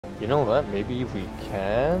You know what? Maybe we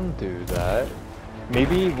can do that.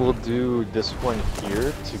 Maybe we'll do this one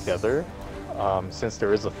here together, since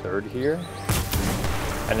there is a third here.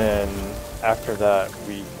 And then after that,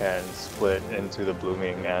 we can split into the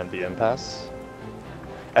blooming and the impasse.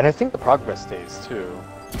 And I think the progress stays too.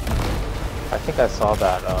 I think I saw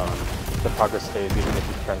that the progress stays even if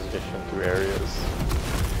you transition through areas.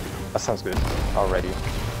 That sounds good already.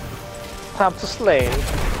 Time to slay!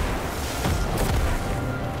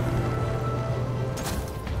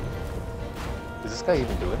 Is this guy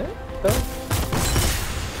even doing it, though?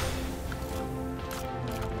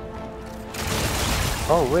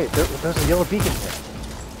 Oh wait, there's a yellow beacon here.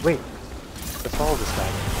 Wait, let's follow this guy.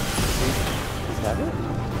 Is that it?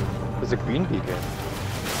 There's a green beacon.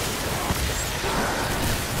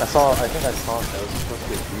 I think I saw there was supposed to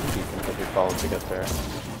be a green beacon that we followed to get there.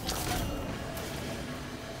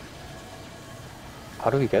 How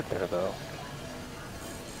do we get there, though?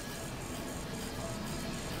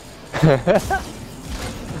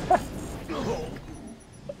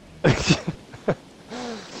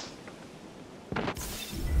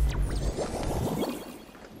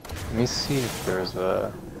 Let me see if there's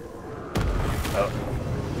a... Oh.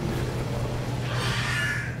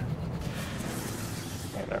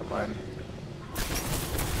 Okay, never mind.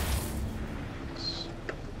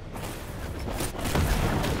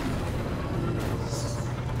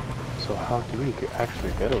 So how do we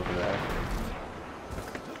actually get over there?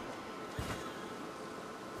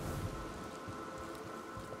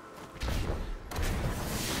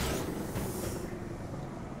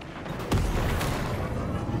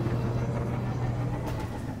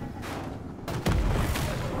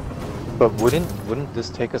 But wouldn't this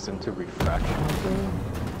take us into refraction?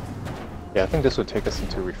 Yeah, I think this would take us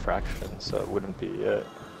into refraction, so it wouldn't be it.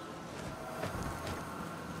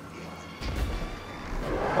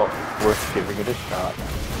 Well, worth giving it a shot.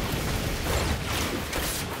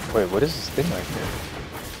 Wait, what is this thing right here?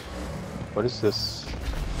 What is this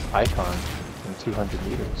icon in 200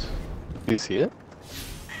 meters? Do you see it?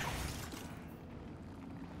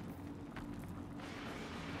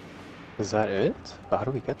 Is that it? But how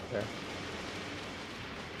do we get there?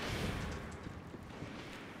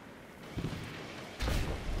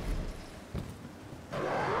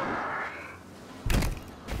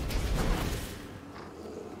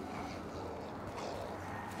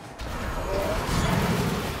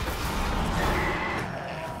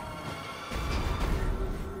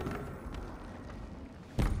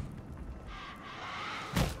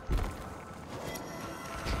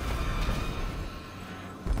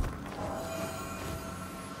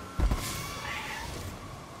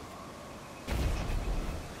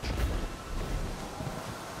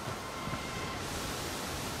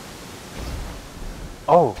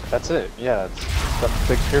 Oh, that's it. Yeah, it's that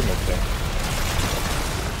big pyramid thing.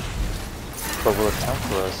 But will it count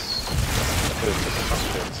for us if it's a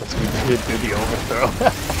question, since we did do the overthrow?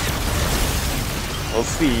 We'll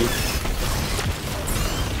see.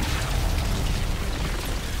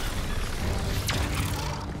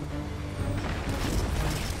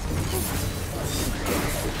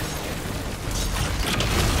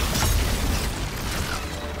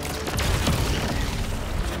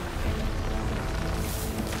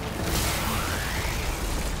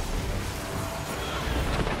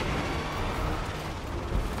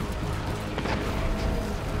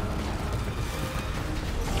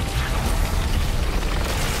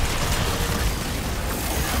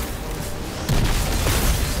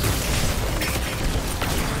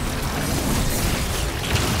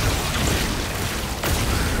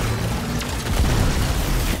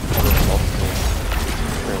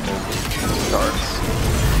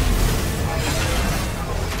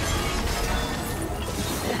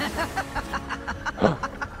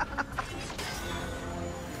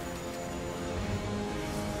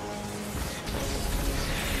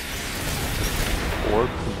 Orb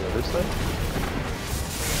from the other side?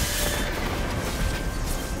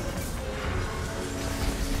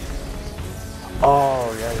 Oh,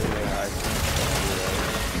 yeah.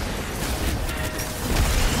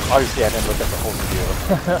 Obviously, I didn't look at the whole video,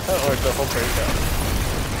 or the whole breakdown.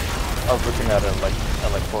 I was looking at it like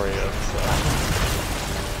 4 AM, so...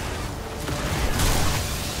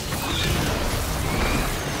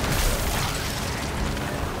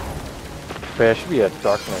 But yeah, it should be a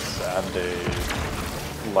darkness and a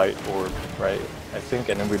light orb, right? I think,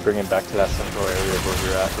 and then we bring it back to that central area where we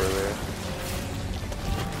were at earlier.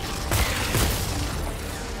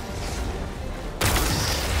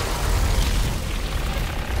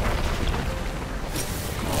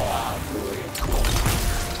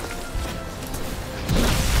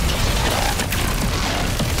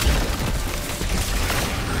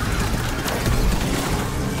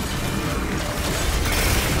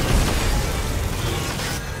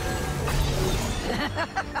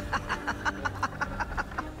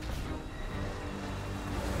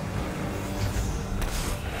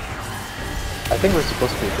 I think we're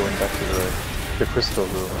supposed to be going back to the crystal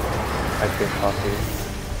room. I think,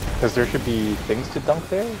 Coffee. Because there should be things to dunk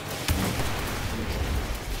there?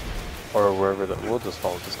 Or wherever that. We'll just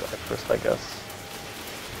follow this guy first, I guess.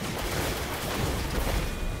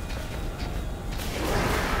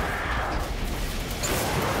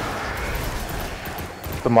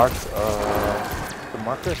 The markers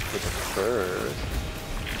for the first.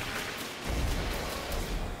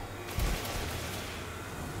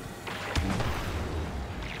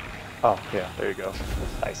 Oh, yeah, there you go.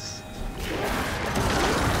 Nice.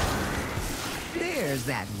 There's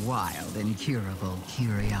that wild, incurable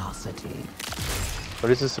curiosity. What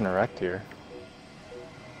does this interact here?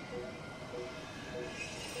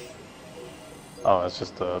 Oh, it's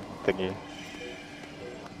just a thingy.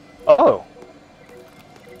 Oh!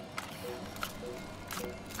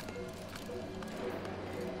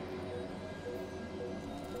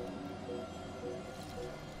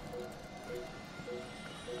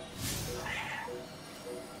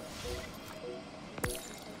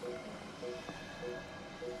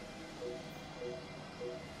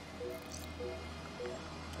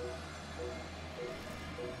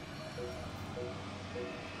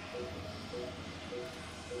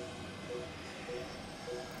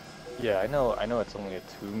 Yeah, I know it's only a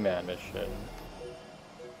 2-man mission.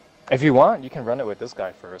 If you want, you can run it with this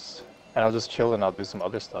guy first. And I'll just chill and I'll do some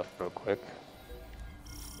other stuff real quick.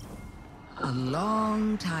 A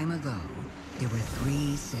long time ago, there were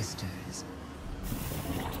 3 sisters.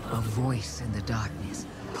 A voice in the darkness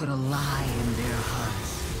put a lie in their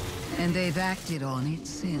hearts, and they've acted on it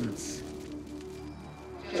since.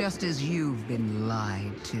 Just as you've been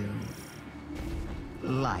lied to.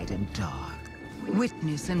 Light and dark,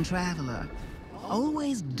 witness and traveler,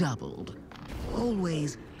 always doubled,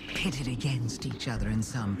 always pitted against each other in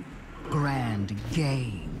some grand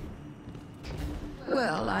game.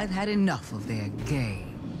 Well, I've had enough of their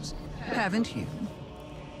games, haven't you?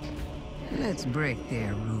 Let's break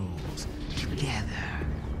their rules together.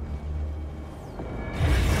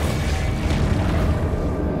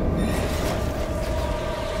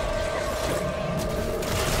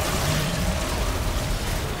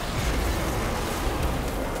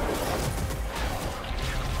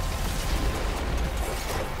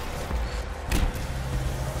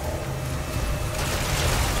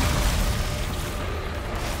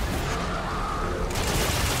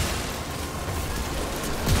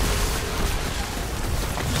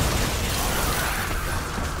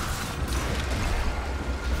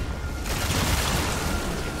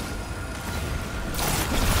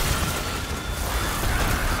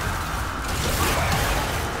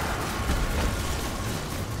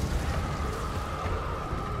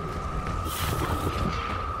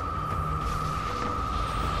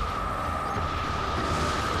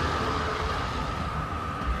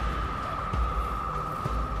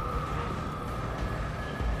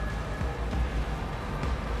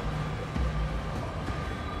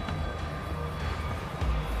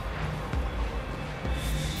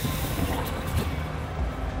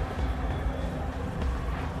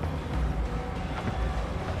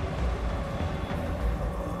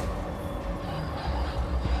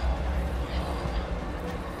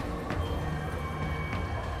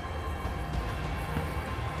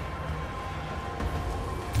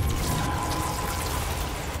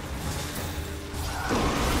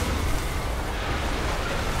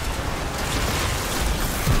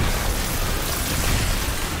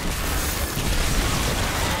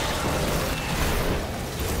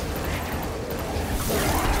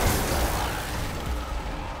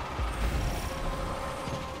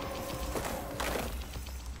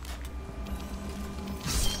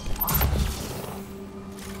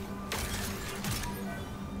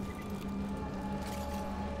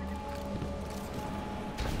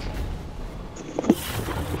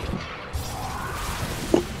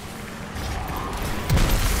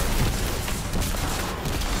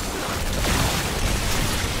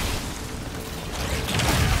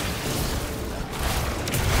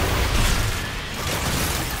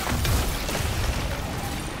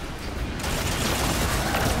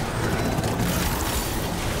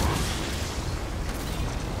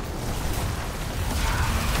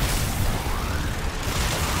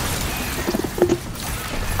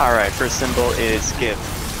 Alright, first symbol is give.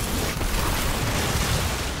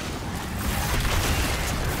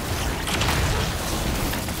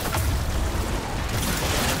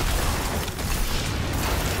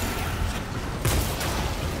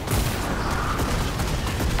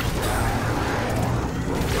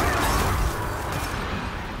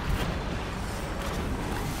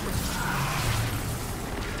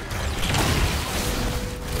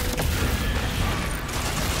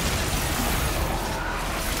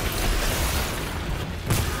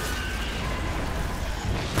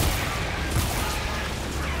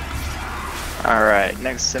 Alright,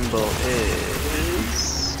 next symbol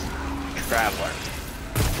is Traveler.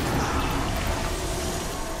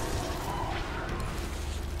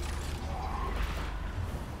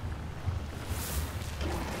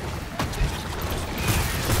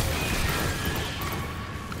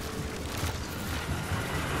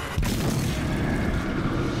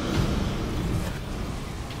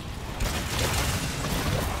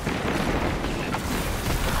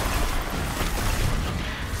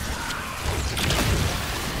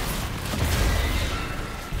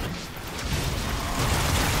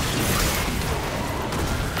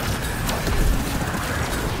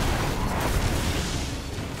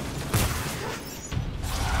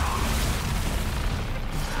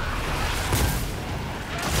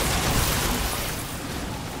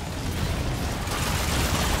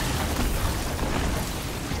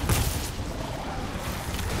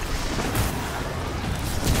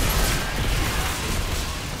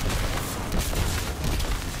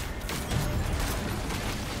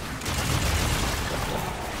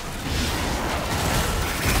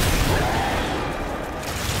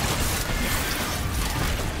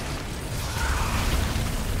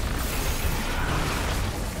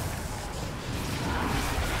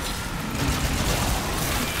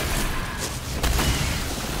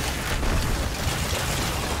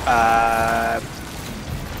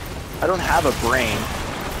 I don't have a brain.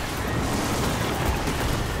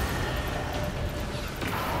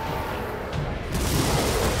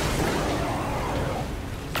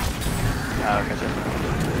 Oh, gotcha.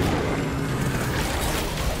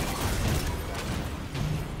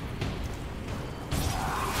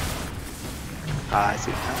 I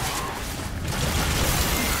see it now.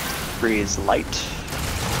 Freeze light.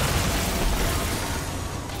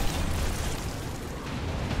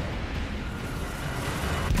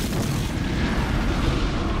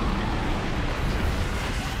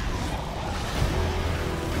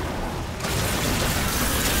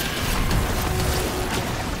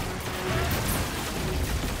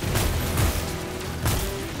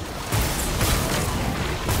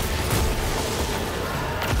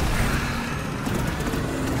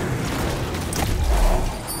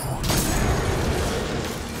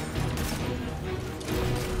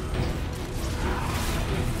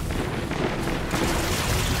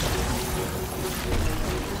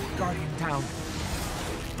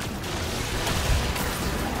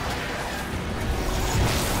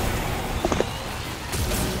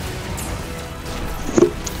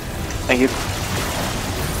 Thank you.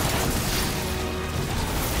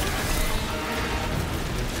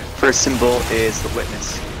 First symbol is the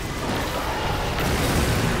witness.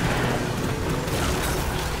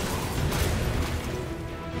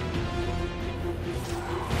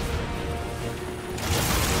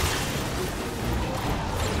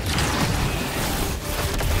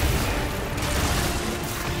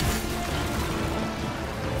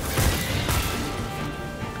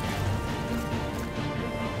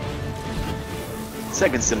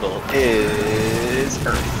 Second symbol is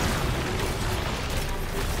Earth.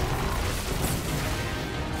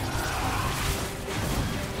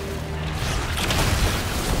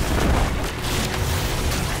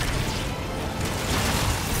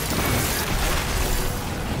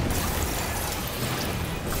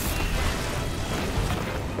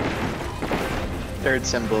 Third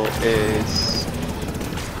symbol is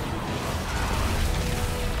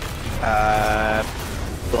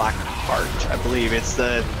Black Heart. I believe it's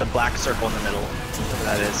the black circle in the middle. Whatever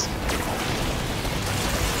that is.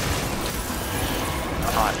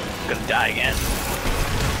 Oh, I'm gonna die again.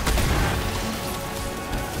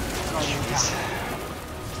 Jeez.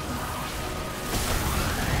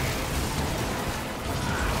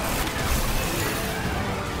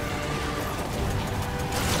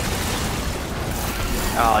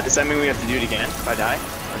 Oh, does that mean we have to do it again if I die?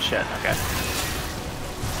 Oh shit, okay.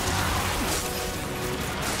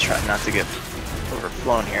 Try not to get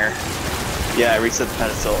overflown here. Yeah, I reset the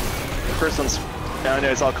pedestal. The first one's... No,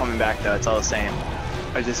 it's all coming back though, it's all the same.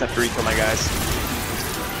 I just have to refill my guys.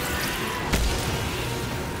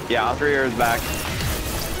 Yeah, all three are back.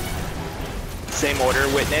 Same order,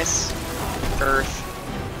 Witness, Earth,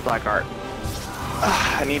 Black Art.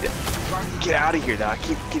 I need to get out of here though, I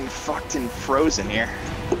keep getting fucked and frozen here.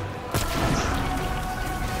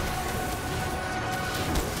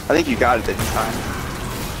 I think you got it this time.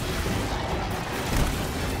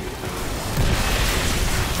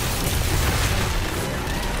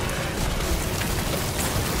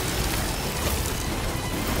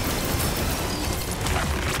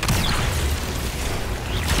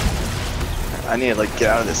 I need to like get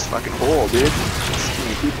out of this fucking hole, dude. There's too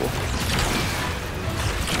many people.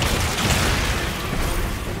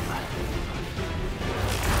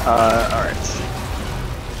 Alright.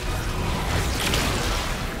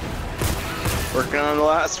 Working on the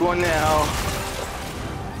last one now.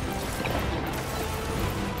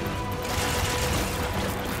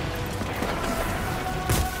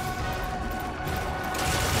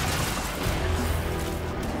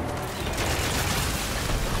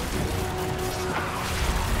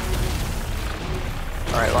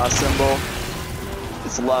 Alright, last symbol.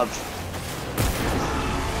 It's love.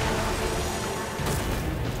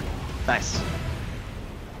 Nice.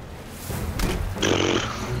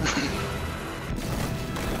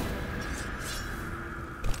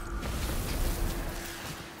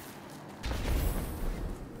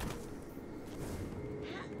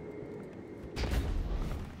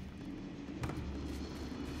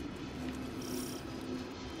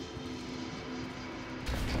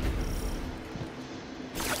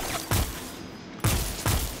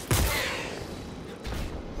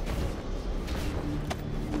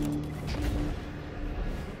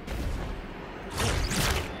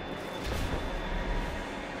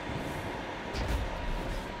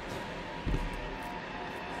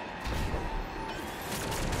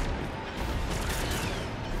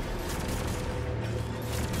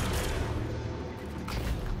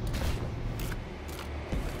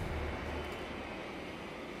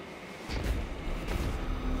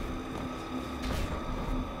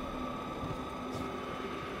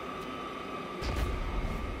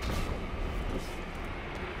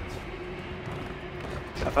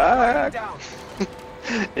 Fuck.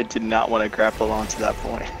 It did not want to grapple onto that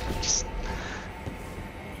point. Just...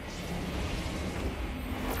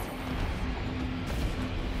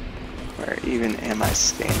 Where even am I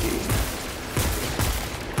standing?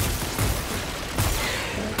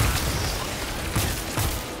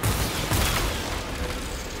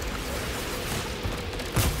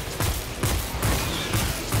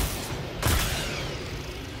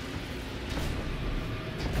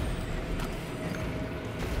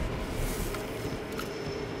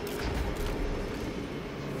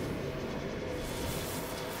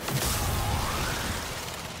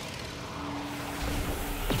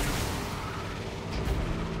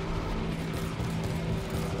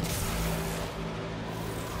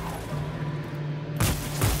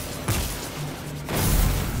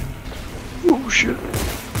 Oh shit.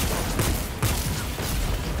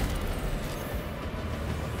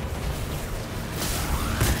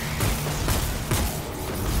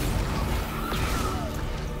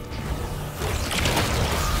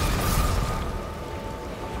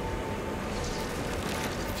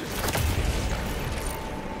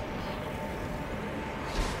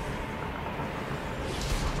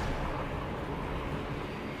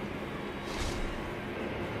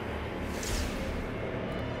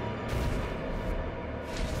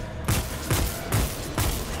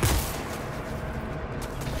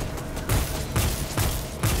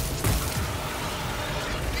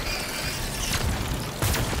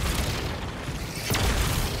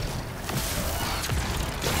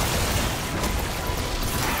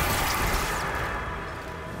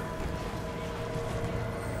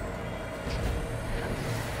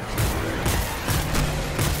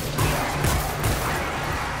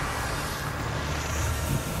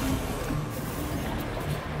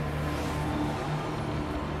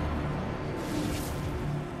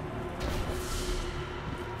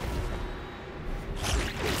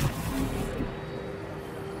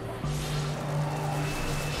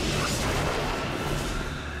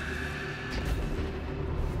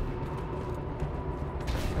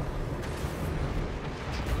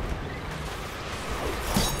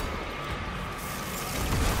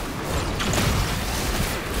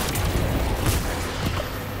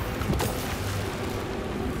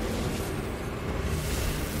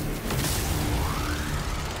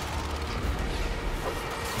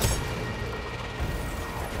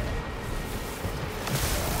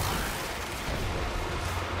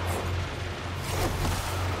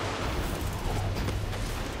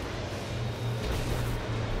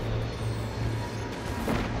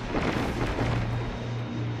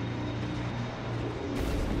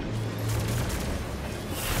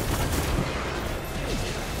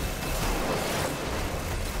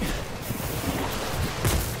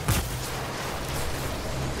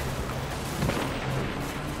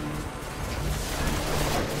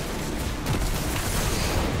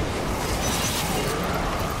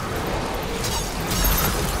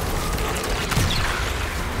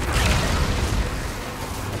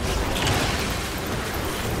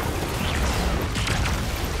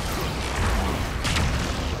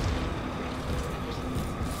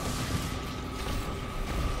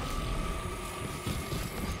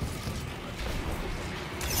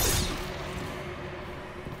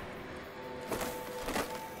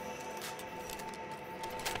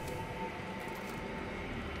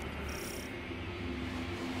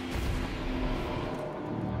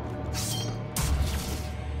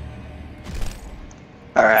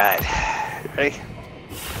 Ready?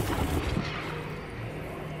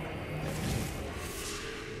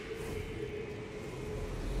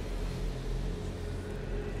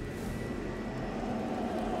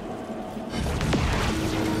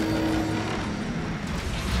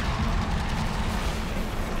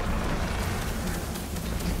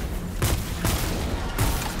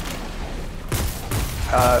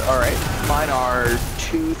 All right. Mine are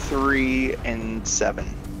 2, 3, and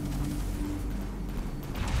 7.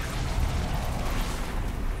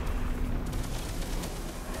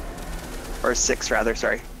 Or 6 rather,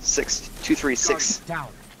 sorry. 6, 2, 3, 6. Down.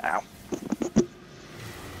 Ow.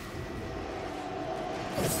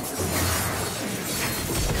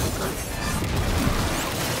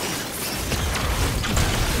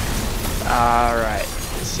 Alright,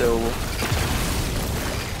 so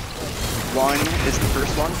 1 is the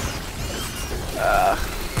first one.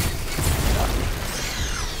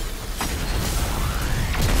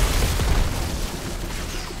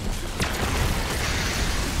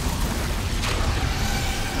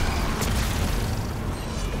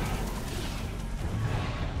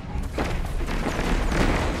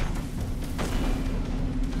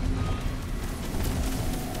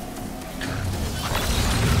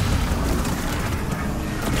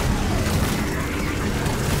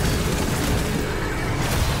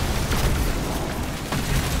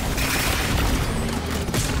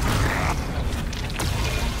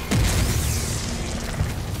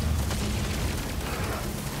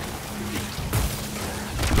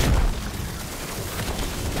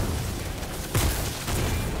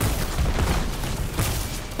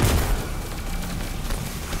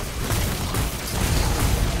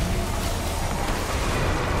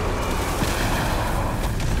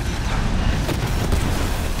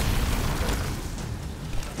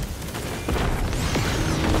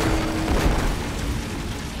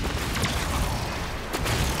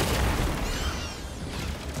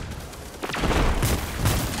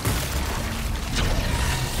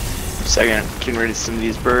 Second, getting rid of some of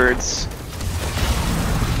these birds.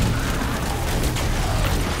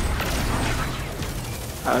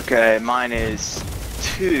 Okay, mine is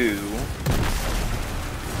 2,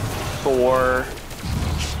 4,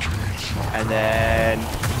 and then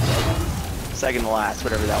second to last,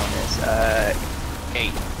 whatever that one is.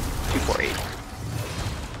 8. 2, 4, 8.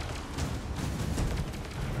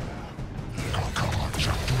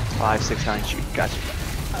 Five, 6, 9, shoot. Gotcha.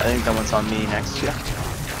 I think that one's on me next, yeah.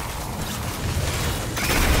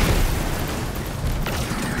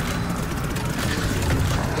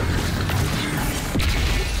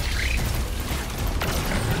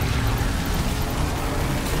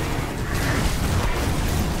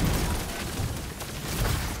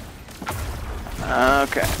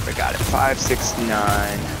 Okay, we got it. 5, 6,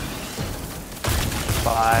 9.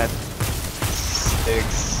 5,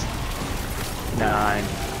 6, 9.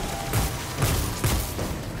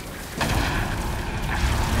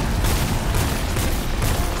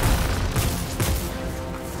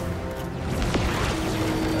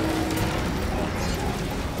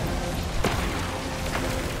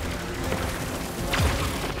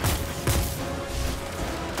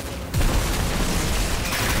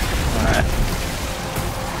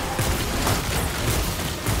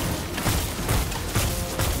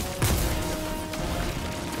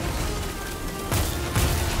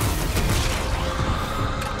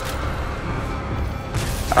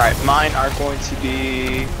 Alright, mine are going to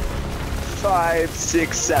be 5,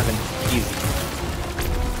 6, 7. Easy.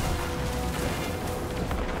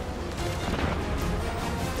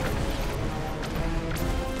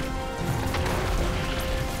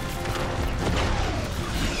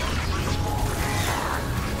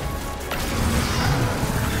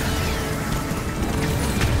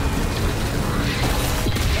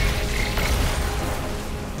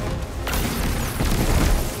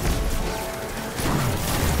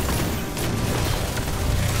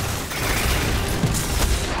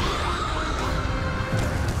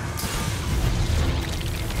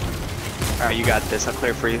 Alright, you got this. I'll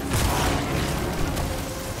clear for you.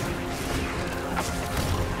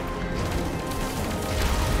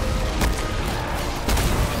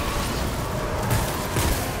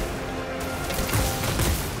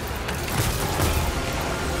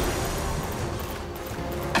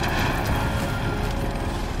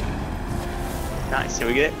 Nice, did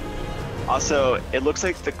we get it? Also, it looks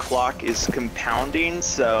like the clock is compounding,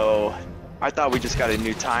 so I thought we just got a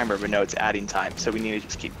new timer, but no, it's adding time, so we need to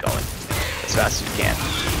just keep going as fast as we can.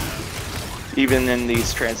 Even in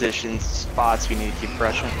these transition spots, we need to keep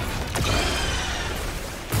brushing.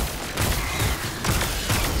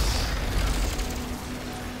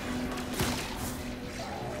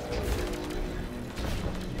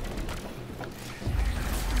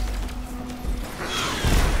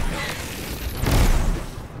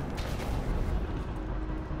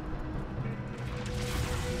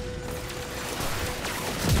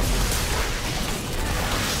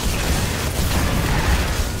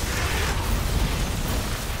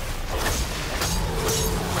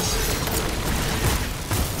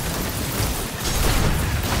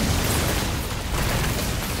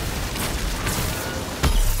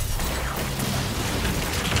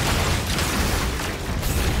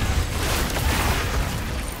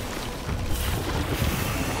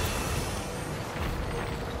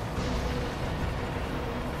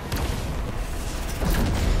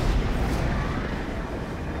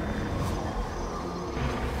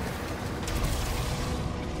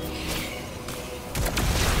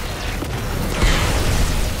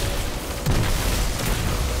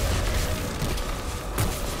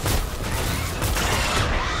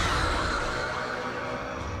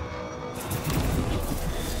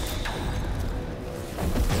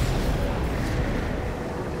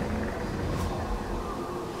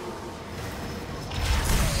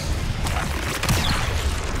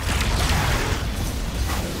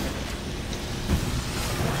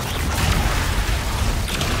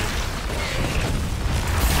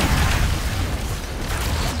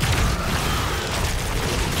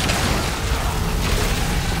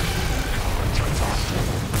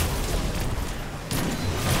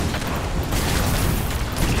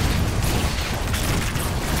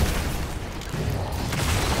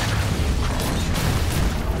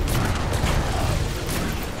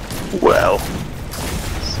 Well,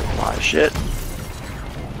 that's a lot of shit.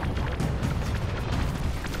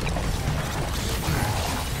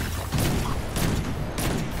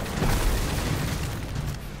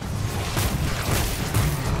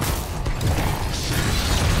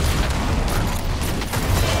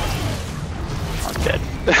 I'm dead.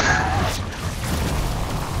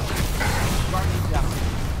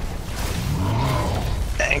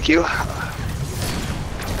 Thank you.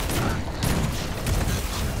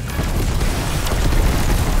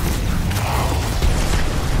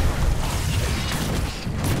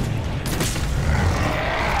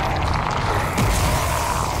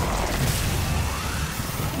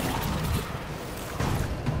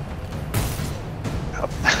 Oh,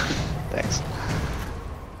 thanks.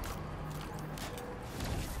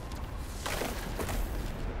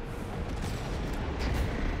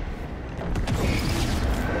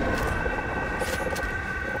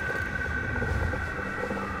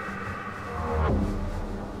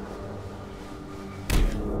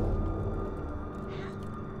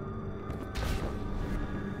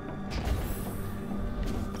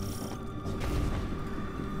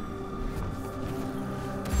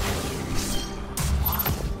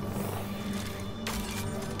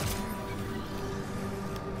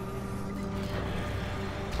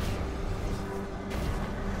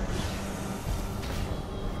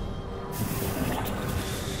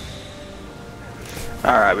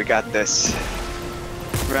 Alright, we got this.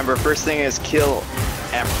 Remember, first thing is kill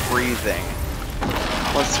everything.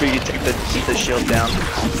 Once we take the shield down.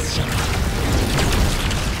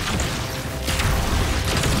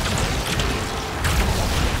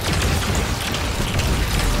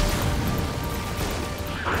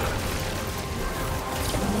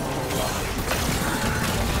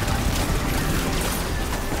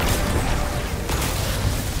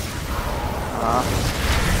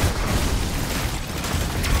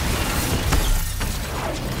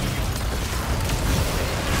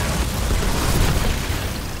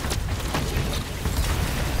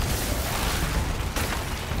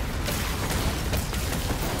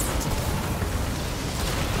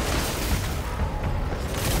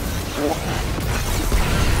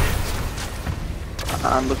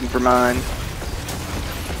 I'm looking for mine.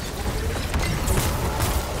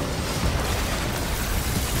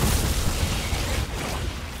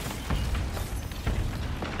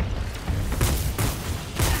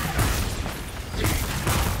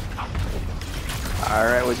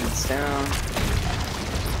 Alright, wizards down.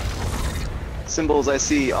 Symbols I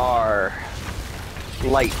see are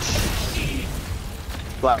light,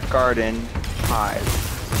 black garden, hive.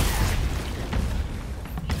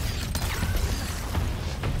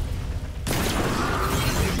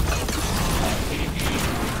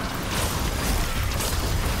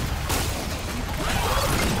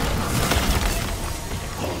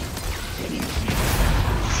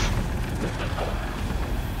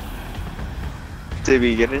 Did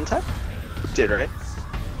we get it in time? We did, right?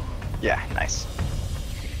 Yeah, nice.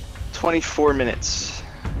 24 minutes.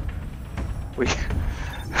 We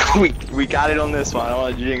we got it on this one. I don't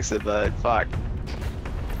want to jinx it, but fuck.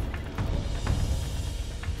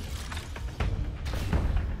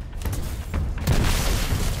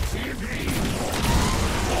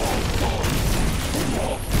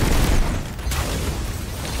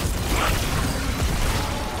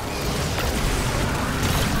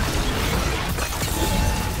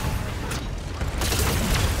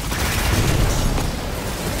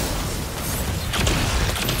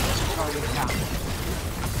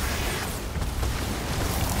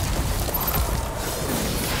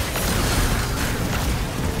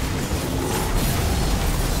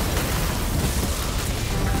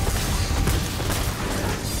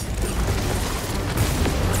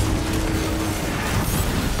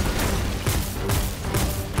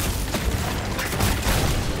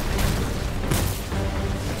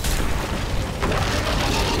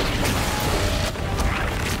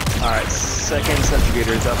 Alright, second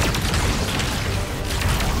subjugator is up.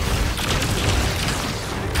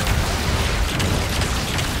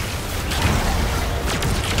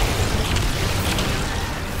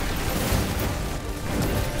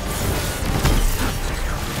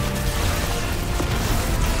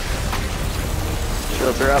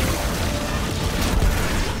 Shields are up.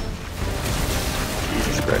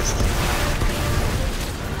 Jesus Christ.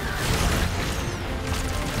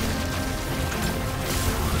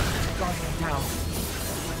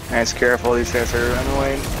 Nice, careful, these guys are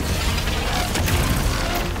annoying.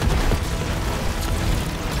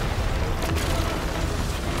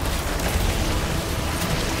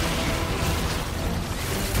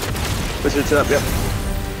 Wizards up, yep.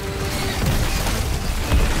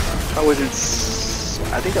 Oh, wizards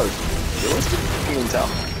I think that was your wizard? You can tell.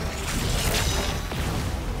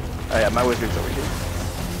 Oh yeah, my wizard's over here.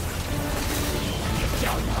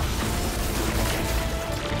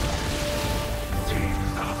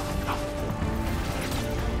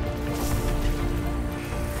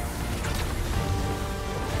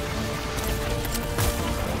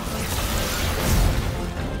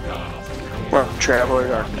 Well, Traveler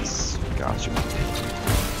Darkness. Gotcha.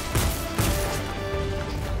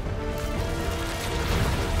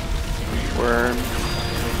 Worm.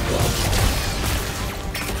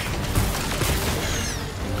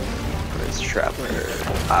 Where's Traveler?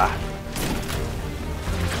 Ah.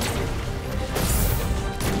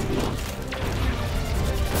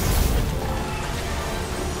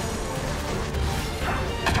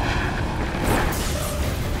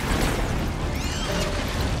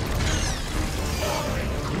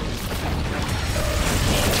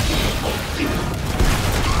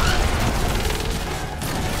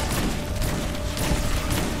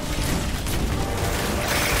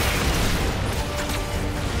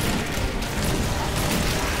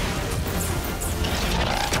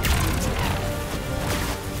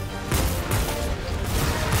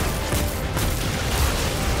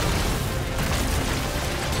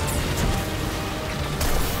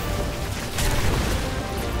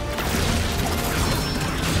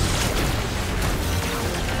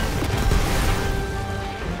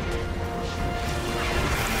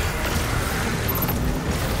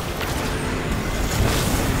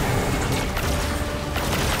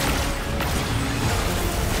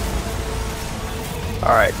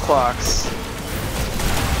 Alright, clocks.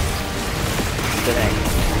 Dang.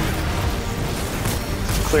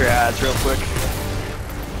 Clear ads real quick.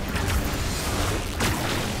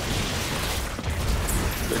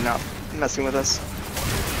 They're not messing with us.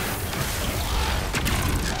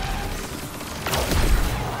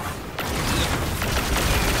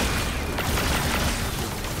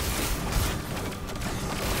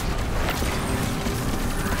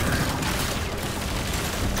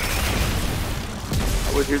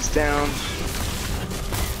 Wizard's down.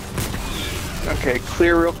 Okay,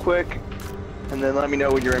 clear real quick, and then let me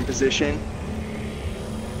know when you're in position.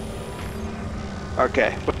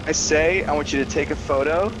 Okay, when I say, I want you to take a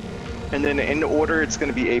photo, and then in order it's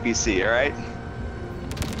going to be ABC, alright?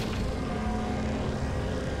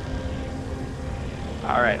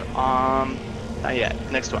 Alright, not yet.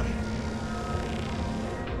 Next one.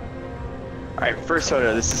 Alright, first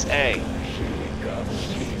photo, this is A.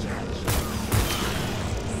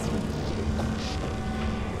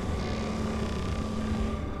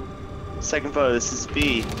 Second photo, this is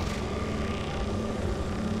B.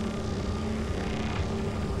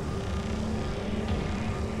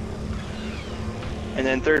 And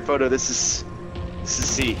then third photo, this is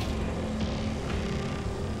C.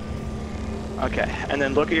 Okay, and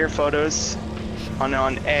then look at your photos on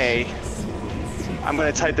A. I'm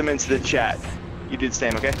gonna type them into the chat. You do the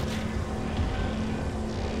same, okay?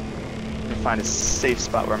 I'm gonna find a safe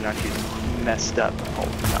spot where I'm not getting messed up all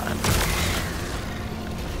the time.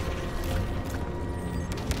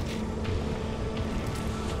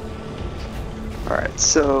 Alright,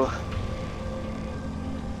 so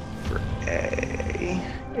for A,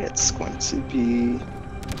 it's going to be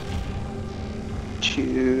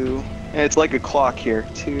 2, and it's like a clock here,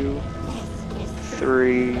 2,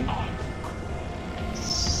 3,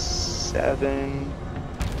 7,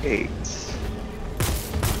 8.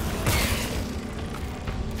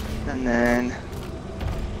 And then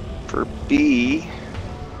for B,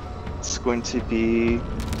 it's going to be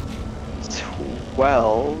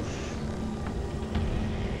 12.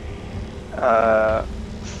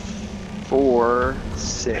 4,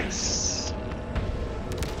 6,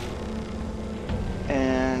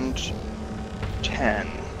 and 10.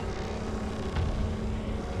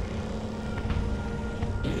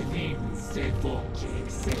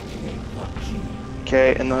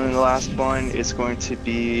 Okay, and then the last one is going to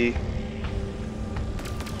be,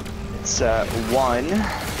 it's 1,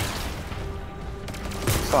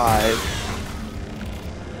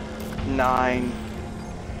 5, 9,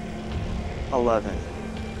 11.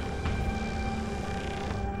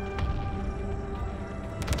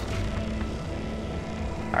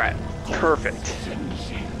 All right, perfect.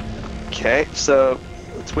 Okay, so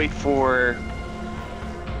let's wait for.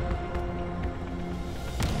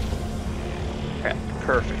 All right,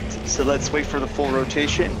 perfect. So let's wait for the full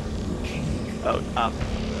rotation. Oh, up,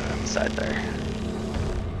 side there.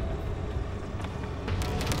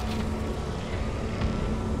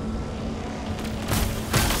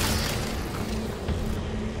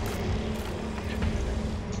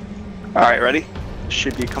 All right, ready?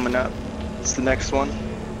 Should be coming up. It's the next one.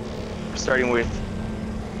 Starting with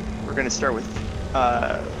we're gonna start with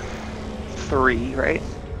 3, right?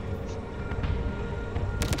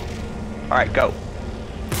 All right, go.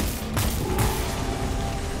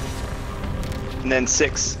 And then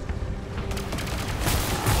 6.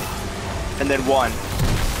 And then 1.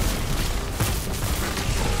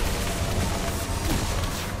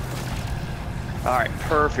 All right,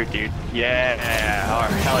 perfect, dude. Yeah, all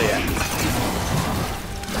right, hell yeah.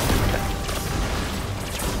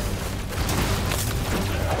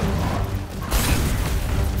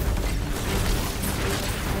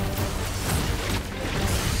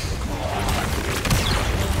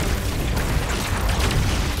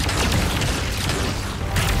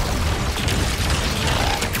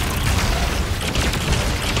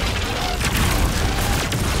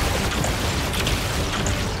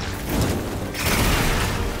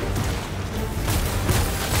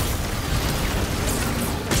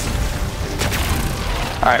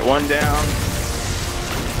 Alright, 1 down.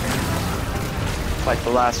 Like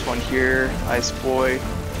the last one here, Ice Boy.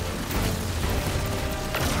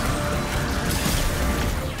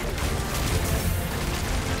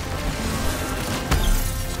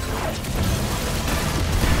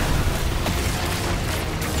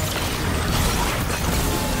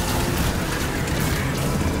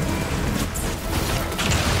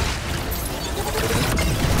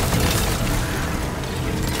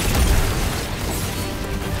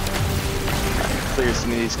 Clear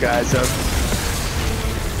some of these guys up.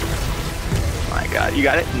 My god, you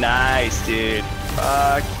got it? Nice, dude.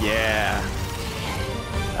 Fuck yeah.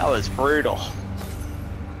 That was brutal.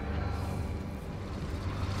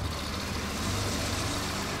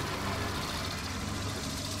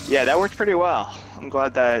 Yeah, that worked pretty well. I'm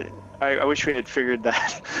glad that... I wish we had figured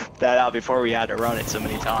that out before we had to run it so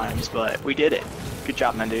many times, but we did it. Good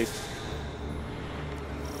job, man, dude.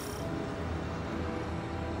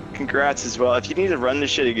 Congrats as well. If you need to run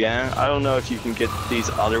this shit again, I don't know if you can get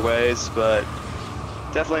these other ways, but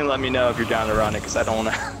definitely let me know if you're down to run it, because I don't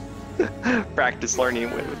want to practice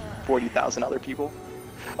learning with 40,000 other people.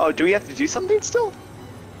 Oh, do we have to do something still?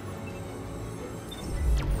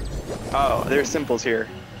 Oh, there's symbols here.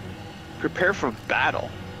 Prepare for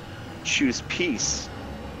battle. Choose peace.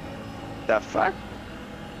 The fuck?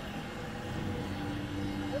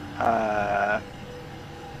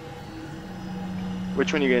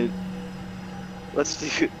 Which one you gonna? Let's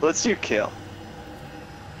do kill.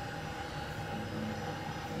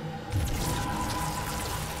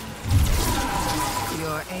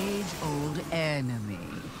 Your age-old enemy,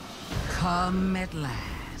 come at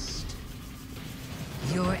last.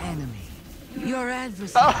 Your enemy, your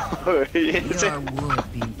adversary, Oh, it's your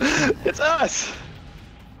would-be. It's us.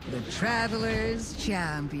 The Traveler's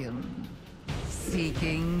champion,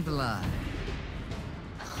 seeking blood.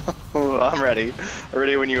 Oh, I'm ready. I'm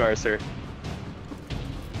ready when you are, sir.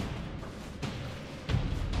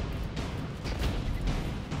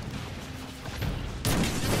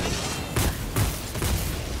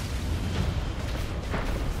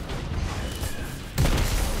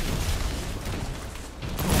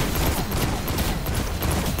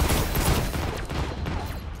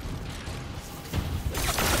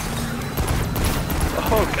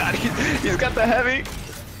 Oh god, he's got the heavy.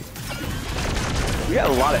 You got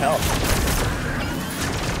a lot of health.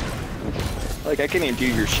 Like, I can't even do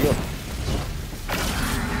your shield.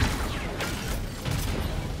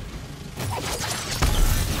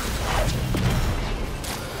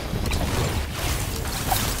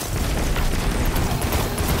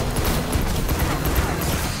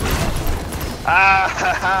 Ah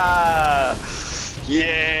ha ha!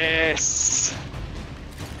 Yes!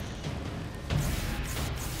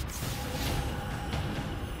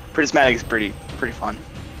 Prismatic is pretty fun.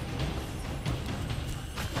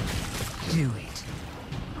 Do it.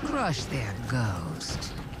 Crush their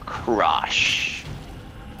ghost. Crush.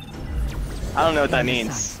 I don't know what that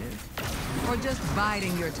means. Indecisive. Or just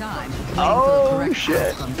biding your time. Oh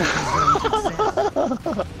shit.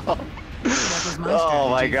 Oh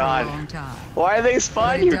my god. Why are they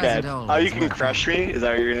spawn you dead? Oh, you can crush me? Is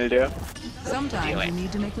that what you're gonna do? Sometimes you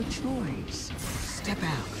need to make a choice. Step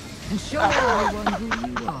out and show everyone who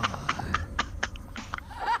you are.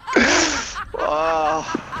 Oh,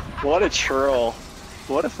 what a troll.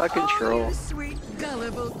 What a fucking troll. You sweet,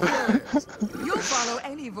 gullible girls. You'll follow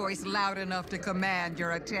any voice loud enough to command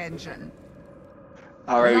your attention.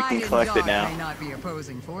 Alright, we Light can and collect it dark now. may not be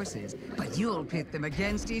opposing forces, but you'll pit them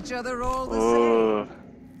against each other all the Ooh.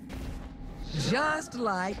 same. Just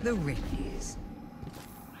like the Whitneys.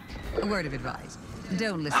 A word of advice.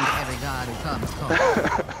 Don't listen to every god who comes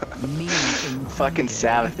calling. Fucking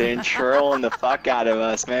Sabbath and trolling the fuck out of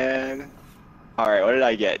us, man. Alright, what did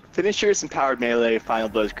I get? Finishers and powered melee, final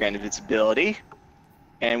blows grant invincibility.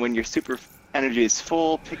 And when your super energy is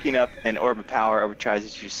full, picking up an orb of power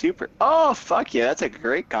overcharges your super. Oh, fuck yeah, that's a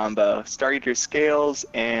great combo. Star-Eater Scales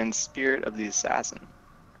and Spirit of the Assassin.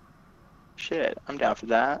 Shit, I'm down for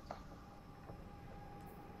that.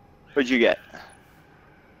 What'd you get?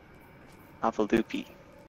 Alpha Loopy.